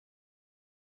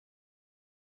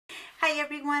Hi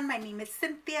everyone, my name is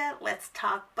Cynthia. Let's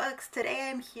talk books. Today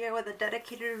I'm here with a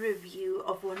dedicated review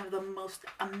of one of the most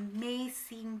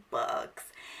amazing books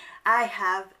I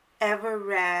have ever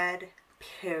read,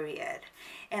 period.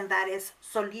 And that is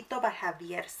Solito by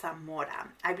Javier Zamora.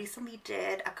 I recently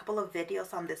did a couple of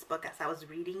videos on this book as I was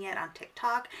reading it on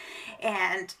TikTok,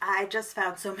 and I just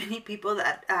found so many people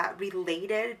that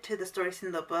related to the stories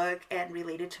in the book and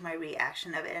related to my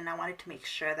reaction of it, and I wanted to make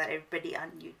sure that everybody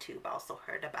on YouTube also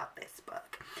heard about this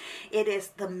book. It is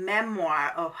the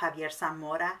memoir of Javier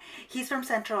Zamora. He's from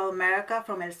Central America,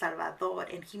 from El Salvador,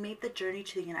 and he made the journey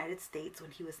to the United States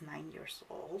when he was 9 years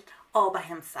old, all by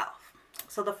himself.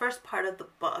 So the first part of the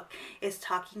book is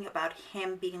talking about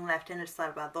him being left in El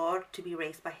Salvador to be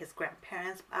raised by his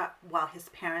grandparents while his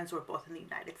parents were both in the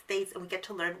United States. And we get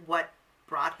to learn what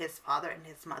brought his father and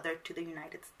his mother to the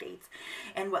United States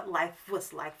and what life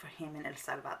was like for him in El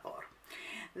Salvador.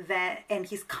 And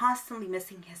he's constantly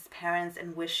missing his parents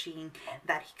and wishing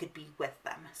that he could be with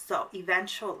them. So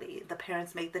eventually the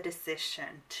parents make the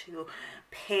decision to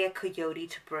pay a coyote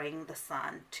to bring the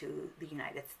son to the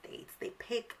United States. They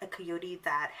pick a coyote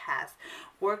that has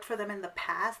worked for them in the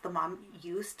past. The mom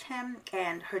used him,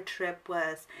 and her trip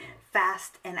was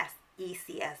fast and as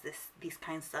easy as these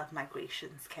kinds of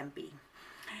migrations can be.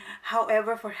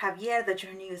 However, for Javier, the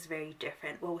journey is very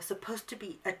different. What was supposed to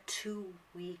be a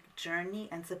 2-week journey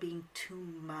ends up being 2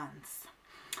 months.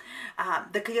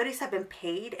 The coyotes have been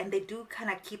paid, and they do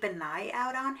kind of keep an eye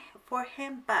out for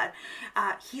him, but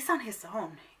he's on his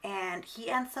own, and he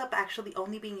ends up actually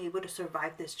only being able to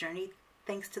survive this journey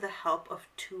thanks to the help of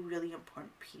 2 really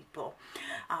important people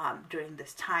during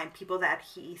this time. People that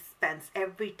he spends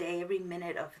every day, every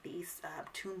minute of these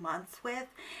 2 months with.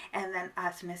 And then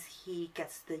as soon as he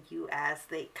gets to the U.S.,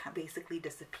 they basically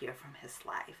disappear from his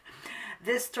life.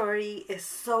 This story is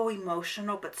so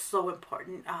emotional but so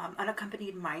important.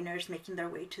 Unaccompanied minors making their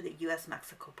way to the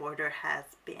U.S.-Mexico border has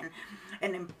been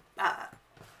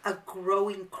a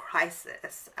growing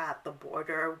crisis at the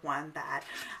border, one that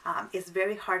is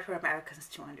very hard for Americans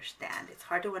to understand. It's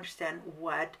hard to understand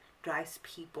what drives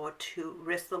people to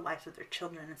risk the lives of their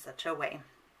children in such a way.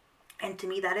 And to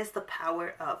me, that is the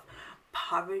power of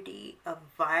poverty, of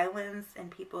violence in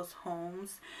people's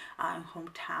homes,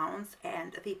 hometowns,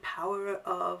 and the power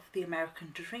of the American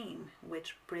dream,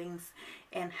 which brings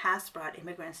and has brought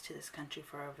immigrants to this country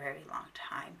for a very long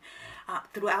time.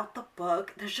 Throughout the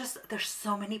book, there's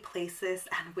so many places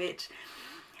in which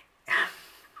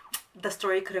the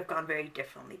story could have gone very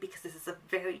differently, because this is a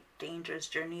very dangerous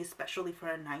journey, especially for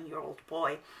a 9-year-old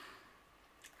boy.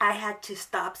 I had to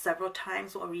stop several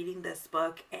times while reading this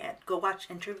book and go watch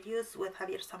interviews with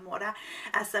Javier Zamora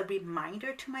as a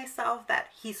reminder to myself that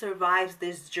he survives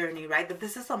this journey, right? That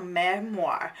this is a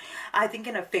memoir. I think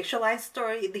in a fictionalized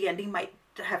story, the ending might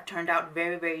have turned out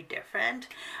very, very different.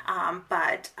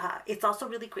 But it's also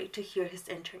really great to hear his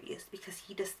interviews, because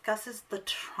he discusses the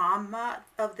trauma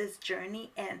of this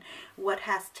journey and what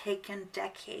has taken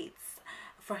decades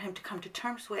for him to come to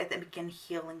terms with and begin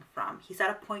healing from. He's at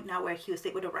a point now where he was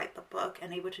able to write the book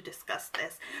and able to discuss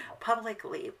this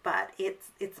publicly, but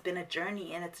it's been a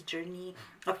journey, and it's a journey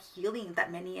of healing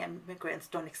that many immigrants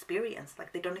don't experience.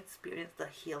 Like, they don't experience the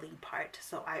healing part.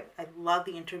 So I love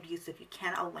the interviews. If you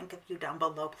can, I'll link a few down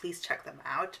below. Please check them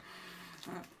out.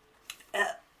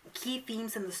 Key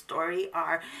themes in the story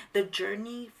are the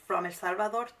journey from El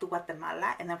Salvador to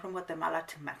Guatemala, and then from Guatemala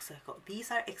to Mexico.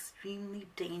 These are extremely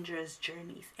dangerous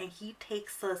journeys, and he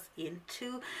takes us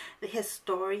into his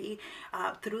story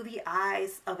through the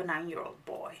eyes of a 9-year-old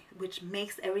boy, which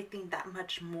makes everything that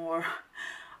much more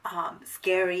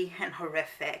scary and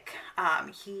horrific.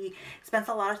 He spends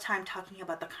a lot of time talking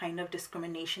about the kind of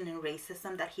discrimination and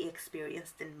racism that he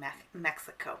experienced in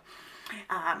Mexico,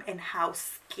 and how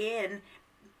skin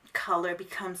color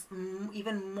becomes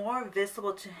even more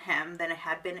visible to him than it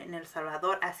had been in El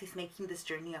Salvador as he's making this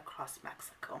journey across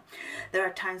Mexico. There are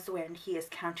times when he is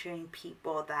encountering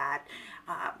people that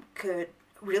could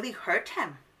really hurt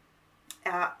him,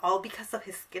 all because of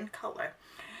his skin color.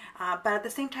 But at the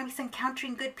same time, he's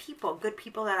encountering good people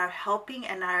that are helping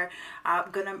and are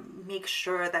gonna make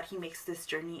sure that he makes this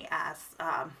journey as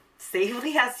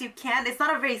safely as you can. It's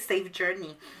not a very safe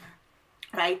journey,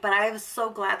 right? But I was so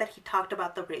glad that he talked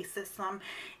about the racism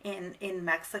in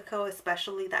Mexico,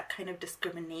 especially that kind of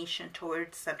discrimination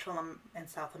towards Central and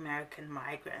South American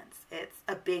migrants. It's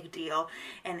a big deal,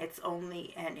 and it's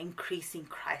only an increasing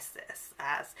crisis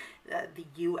as the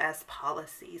U.S.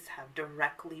 policies have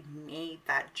directly made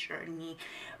that journey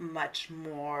much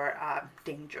more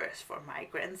dangerous for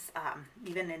migrants,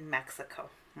 even in Mexico.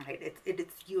 Right?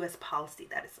 It's U.S. policy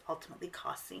that is ultimately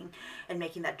causing and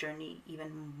making that journey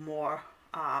even more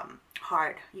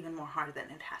hard, even more hard than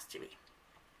it has to be.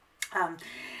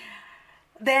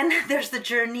 Then there's the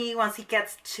journey once he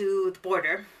gets to the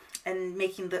border and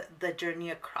making the journey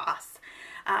across.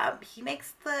 He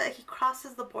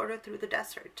crosses the border through the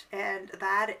desert, and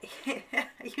that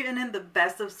even in the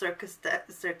best of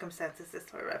circumstances is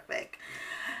horrific.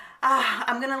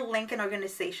 I'm gonna link an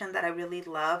organization that I really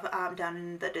love down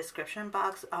in the description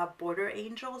box. Border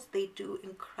Angels. They do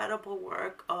incredible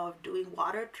work of doing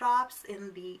water drops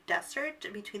in the desert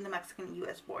between the Mexican and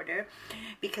US border,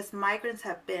 because migrants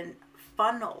have been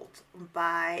funneled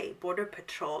by Border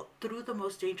Patrol through the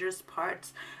most dangerous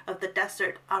parts of the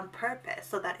desert on purpose,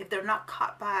 so that if they're not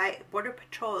caught by Border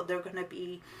Patrol, they're going to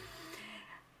be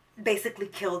basically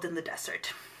killed in the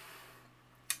desert.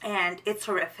 And it's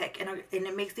horrific, and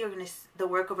it makes the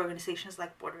work of organizations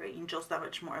like Border Angels that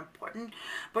much more important.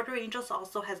 Border Angels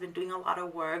also has been doing a lot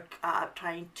of work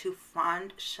trying to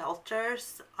fund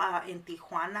shelters in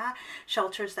Tijuana,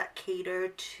 shelters that cater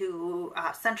to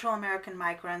Central American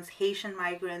migrants, Haitian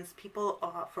migrants, people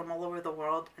from all over the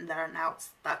world that are now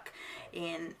stuck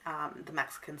in the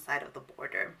Mexican side of the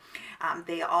border.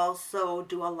 They also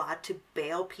do a lot to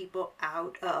bail people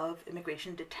out of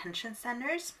immigration detention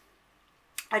centers.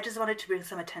 I just wanted to bring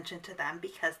some attention to them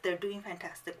because they're doing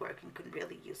fantastic work and could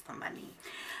really use the money.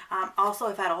 Also,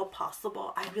 if at all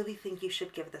possible, I really think you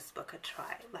should give this book a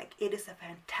try. Like, it is a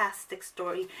fantastic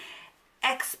story,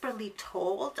 expertly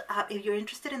told. If you're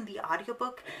interested in the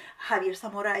audiobook, Javier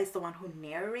Zamora is the one who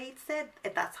narrates it.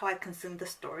 That's how I consumed the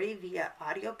story, via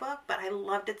audiobook. But I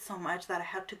loved it so much that I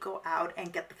had to go out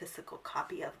and get the physical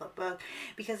copy of the book,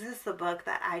 because this is the book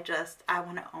that I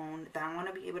want to own, that I want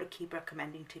to be able to keep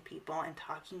recommending to people and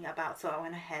talking about. So I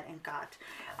went ahead and got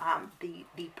the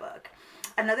book.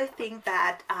 Another thing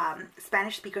that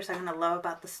Spanish speakers are going to love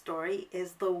about the story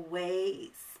is the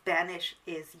way Spanish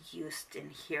is used in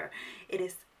here. It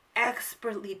is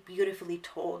expertly, beautifully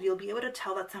told. You'll be able to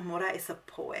tell that Zamora is a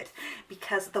poet,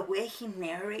 because the way he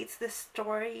narrates this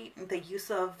story, the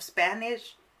use of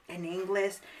Spanish and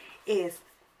English is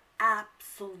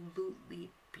absolutely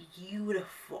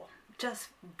beautiful. Just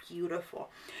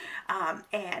beautiful.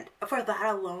 And for that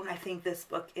alone, I think this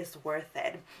book is worth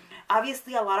it.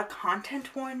 Obviously, a lot of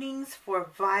content warnings for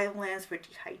violence, for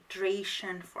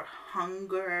dehydration, for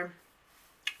hunger.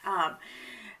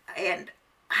 And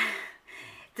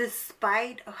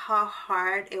despite how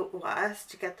hard it was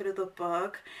to get through the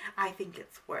book, I think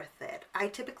it's worth it. I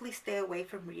typically stay away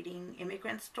from reading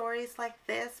immigrant stories like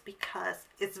this because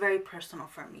it's very personal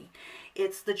for me.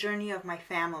 It's the journey of my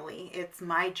family. It's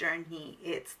my journey.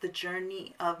 It's the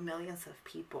journey of millions of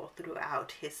people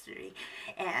throughout history.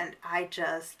 And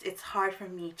it's hard for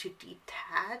me to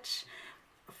detach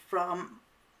from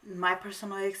my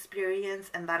personal experience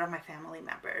and that of my family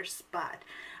members. But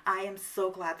I am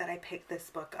so glad that I picked this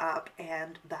book up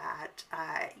and that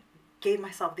I gave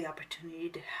myself the opportunity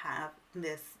to have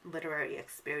this literary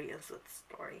experience with the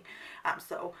story.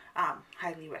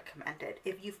 Highly recommend it.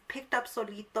 If you've picked up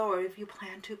Solito, or if you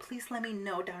plan to, please let me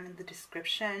know down in the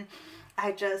description.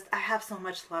 I have so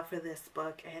much love for this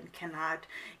book and cannot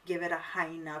give it a high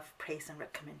enough praise and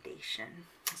recommendation.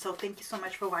 So thank you so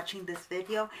much for watching this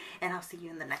video, and I'll see you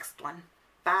in the next one.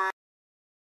 Bye.